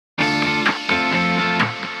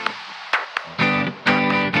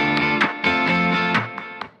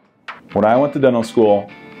When I went to dental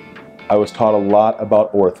school, I was taught a lot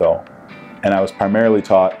about ortho, and I was primarily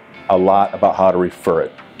taught a lot about how to refer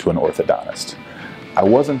it to an orthodontist. I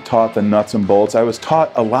wasn't taught the nuts and bolts. I was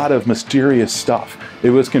taught a lot of mysterious stuff. It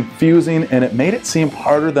was confusing, and it made it seem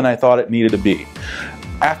harder than I thought it needed to be.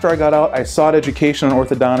 After I got out, I sought education in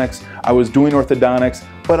orthodontics. I was doing orthodontics,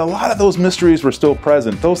 but a lot of those mysteries were still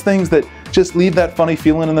present. Those things that just leave that funny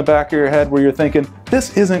feeling in the back of your head where you're thinking,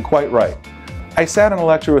 this isn't quite right. I sat in a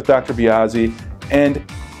lecture with Dr. Biazzi, and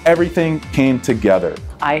everything came together.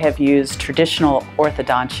 I have used traditional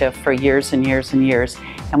orthodontia for years and years and years,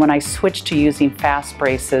 and when I switched to using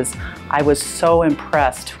Fastbraces, I was so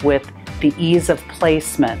impressed with the ease of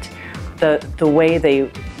placement, the way they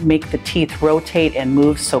make the teeth rotate and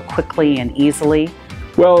move so quickly and easily.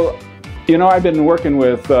 Well, you know, I've been working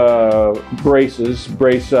with brace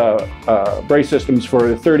systems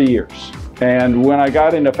for 30 years. And when I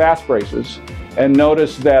got into Fastbraces and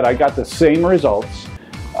noticed that I got the same results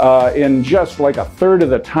in just like a third of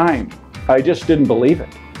the time, I just didn't believe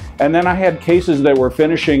it. And then I had cases that were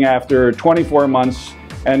finishing after 24 months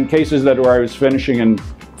and cases that I was finishing in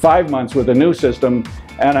 5 months with a new system,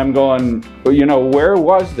 and I'm going, you know, where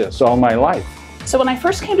was this all my life? So when I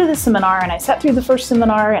first came to the seminar and I sat through the first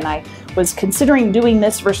seminar and I was considering doing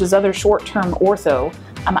this versus other short-term ortho,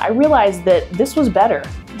 I realized that this was better.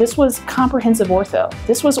 This was comprehensive ortho.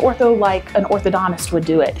 This was ortho like an orthodontist would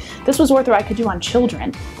do it. This was ortho I could do on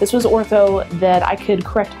children. This was ortho that I could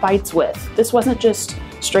correct bites with. This wasn't just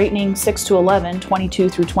straightening 6 to 11, 22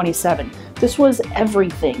 through 27. This was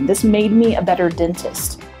everything. This made me a better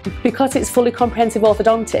dentist. Because it's fully comprehensive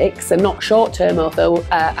orthodontics and not short-term ortho,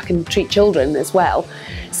 I can treat children as well.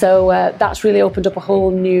 So that's really opened up a whole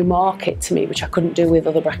new market to me, which I couldn't do with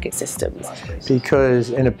other bracket systems. Because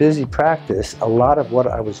in a busy practice, a lot of what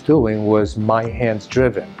I was doing was my hands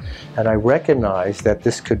driven. And I recognized that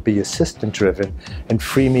this could be assistant driven and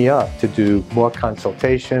free me up to do more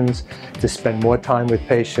consultations, to spend more time with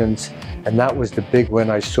patients. And that was the big win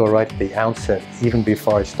I saw right at the outset, even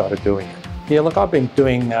before I started doing it. Yeah, look, I've been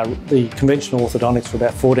doing the conventional orthodontics for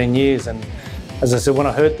about 14 years, and as I said, when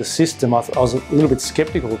I heard the system, I was a little bit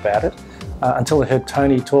sceptical about it until I heard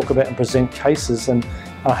Tony talk about and present cases, and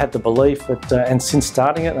I had the belief that, and since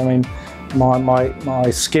starting it, I mean, my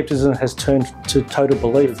skepticism has turned to total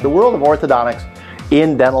belief. The world of orthodontics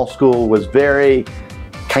in dental school was very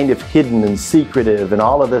kind of hidden and secretive and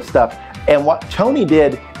all of this stuff. And what Tony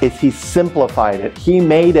did is he simplified it. He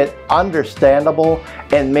made it understandable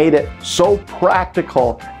and made it so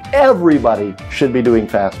practical. Everybody should be doing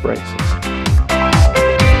Fastbraces.